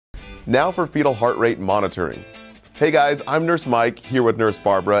Now for fetal heart rate monitoring. Hey guys, I'm Nurse Mike here with Nurse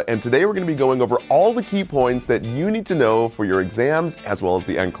Barbara, and today we're going to be going over all the key points that you need to know for your exams as well as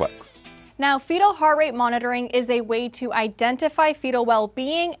the NCLEX. Now, fetal heart rate monitoring is a way to identify fetal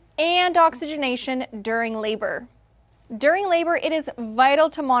well-being and oxygenation during labor. During labor, it is vital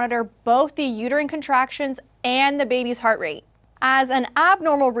to monitor both the uterine contractions and the baby's heart rate, as an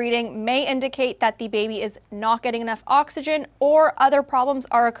abnormal reading may indicate that the baby is not getting enough oxygen or other problems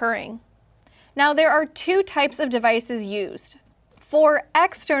are occurring. Now, there are two types of devices used. For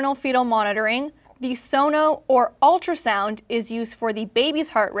external fetal monitoring, the sono or ultrasound is used for the baby's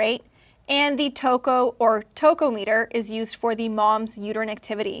heart rate, and the toco or tocometer is used for the mom's uterine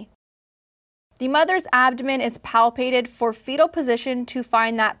activity. The mother's abdomen is palpated for fetal position to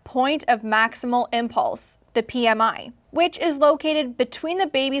find that point of maximal impulse, the PMI, which is located between the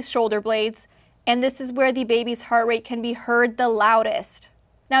baby's shoulder blades, and this is where the baby's heart rate can be heard the loudest.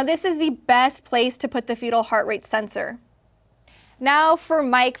 Now, this is the best place to put the fetal heart rate sensor. Now for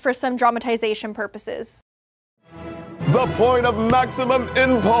Mike for some dramatization purposes. The point of maximum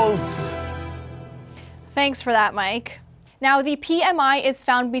impulse! Thanks for that, Mike. Now, the PMI is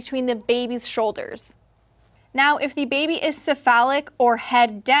found between the baby's shoulders. Now, if the baby is cephalic or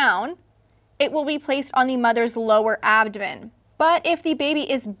head down, it will be placed on the mother's lower abdomen. But if the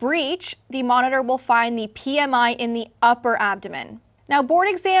baby is breech, the monitor will find the PMI in the upper abdomen. Now, board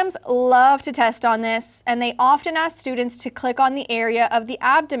exams love to test on this, and they often ask students to click on the area of the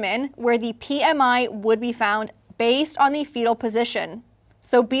abdomen where the PMI would be found based on the fetal position.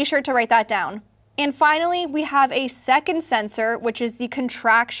 So be sure to write that down. And finally, we have a second sensor, which is the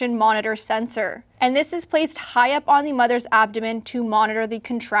contraction monitor sensor. And this is placed high up on the mother's abdomen to monitor the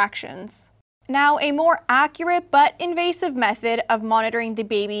contractions. Now, a more accurate but invasive method of monitoring the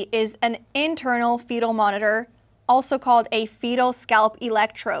baby is an internal fetal monitor, also called a fetal scalp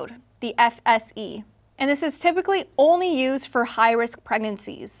electrode, the FSE. And this is typically only used for high-risk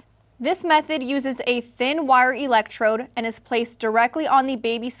pregnancies. This method uses a thin wire electrode and is placed directly on the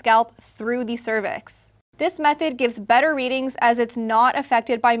baby's scalp through the cervix. This method gives better readings as it's not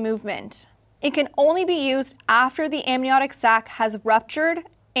affected by movement. It can only be used after the amniotic sac has ruptured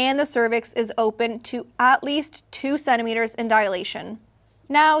and the cervix is open to at least 2 centimeters in dilation.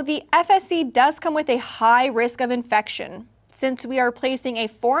 Now, the FSC does come with a high risk of infection, since we are placing a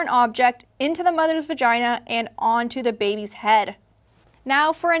foreign object into the mother's vagina and onto the baby's head.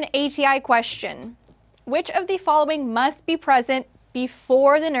 Now for an ATI question. Which of the following must be present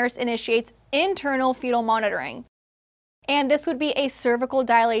before the nurse initiates internal fetal monitoring? And this would be a cervical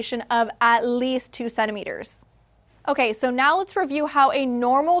dilation of at least 2 centimeters. Okay, so now let's review how a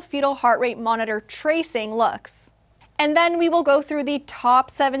normal fetal heart rate monitor tracing looks. And then we will go through the top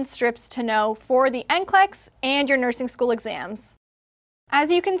 7 strips to know for the NCLEX and your nursing school exams.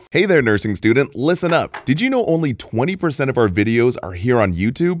 As you can see— Hey there, nursing student, listen up. Did you know only 20% of our videos are here on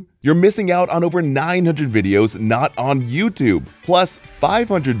YouTube? You're missing out on over 900 videos not on YouTube, plus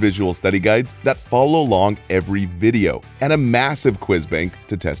 500 visual study guides that follow along every video, and a massive quiz bank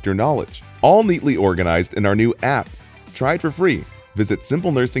to test your knowledge. All neatly organized in our new app. Try it for free. Visit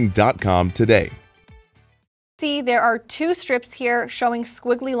simplenursing.com today. See, there are 2 strips here showing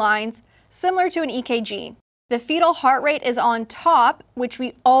squiggly lines, similar to an EKG. The fetal heart rate is on top, which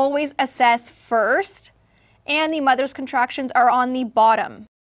we always assess first, and the mother's contractions are on the bottom.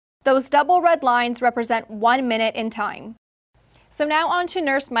 Those double red lines represent 1 minute in time. So now on to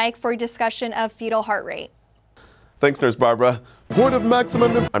Nurse Mike for a discussion of fetal heart rate. Thanks, Nurse Barbara. Point of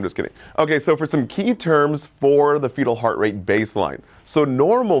maximum— I'm just kidding. Okay, so for some key terms for the fetal heart rate baseline. So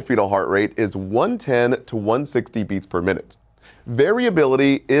normal fetal heart rate is 110 to 160 beats per minute.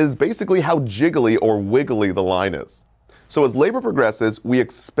 Variability is basically how jiggly or wiggly the line is. So as labor progresses, we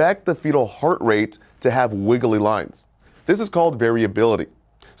expect the fetal heart rate to have wiggly lines. This is called variability.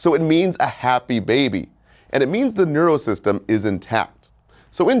 So it means a happy baby, and it means the neurosystem is intact.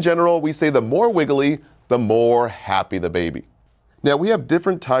 So in general, we say the more wiggly, the more happy the baby. Now we have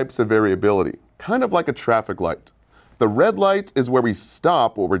different types of variability, kind of like a traffic light. The red light is where we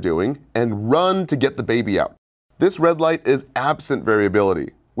stop what we're doing and run to get the baby out. This red light is absent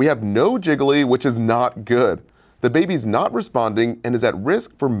variability. We have no jiggly, which is not good. The baby's not responding and is at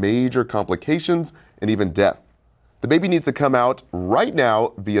risk for major complications and even death. The baby needs to come out right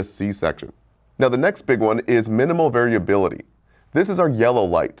now via C-section. Now the next big one is minimal variability. This is our yellow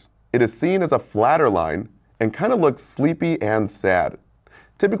light. It is seen as a flatter line and kind of looks sleepy and sad,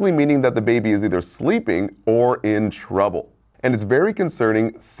 typically meaning that the baby is either sleeping or in trouble. And it's very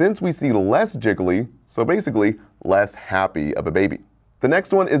concerning since we see less jiggly, so basically less happy of a baby. The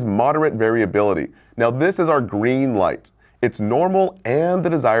next one is moderate variability. Now this is our green light. It's normal and the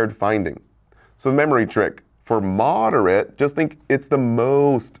desired finding. So the memory trick, for moderate, just think it's the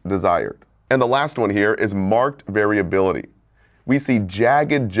most desired. And the last one here is marked variability. We see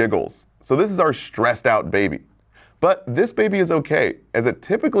jagged jiggles. So this is our stressed out baby. But this baby is okay, as it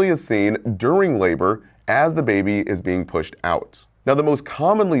typically is seen during labor as the baby is being pushed out. Now, the most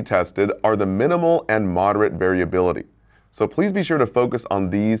commonly tested are the minimal and moderate variability. So please be sure to focus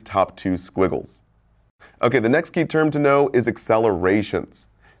on these top two squiggles. Okay, the next key term to know is accelerations.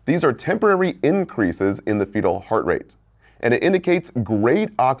 These are temporary increases in the fetal heart rate, and it indicates great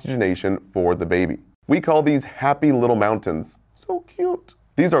oxygenation for the baby. We call these happy little mountains. So cute.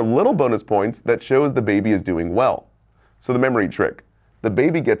 These are little bonus points that shows the baby is doing well. So the memory trick, the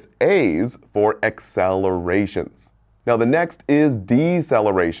baby gets A's for accelerations. Now the next is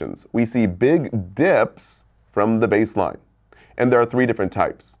decelerations. We see big dips from the baseline, and there are 3 different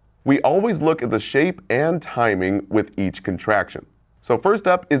types. We always look at the shape and timing with each contraction. So first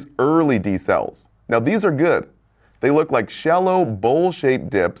up is early decels. Now these are good. They look like shallow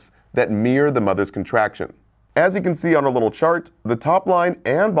bowl-shaped dips that mirror the mother's contraction. As you can see on our little chart, the top line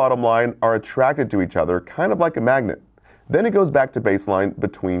and bottom line are attracted to each other, kind of like a magnet. Then it goes back to baseline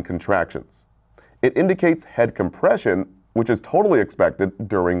between contractions. It indicates head compression, which is totally expected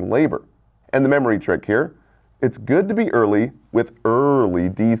during labor. And the memory trick here, it's good to be early with early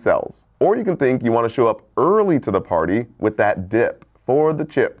decels. Or you can think you want to show up early to the party with that dip for the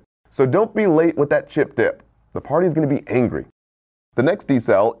chip. So don't be late with that chip dip. The party's going to be angry. The next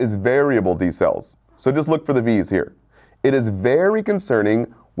decel is variable decels. So just look for the V's here. It is very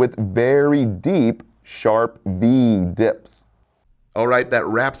concerning with very deep, sharp V dips. All right, that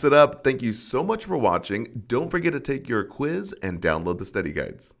wraps it up. Thank you so much for watching. Don't forget to take your quiz and download the study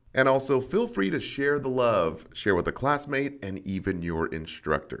guides. And also feel free to share the love, share with a classmate, and even your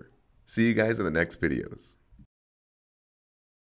instructor. See you guys in the next videos.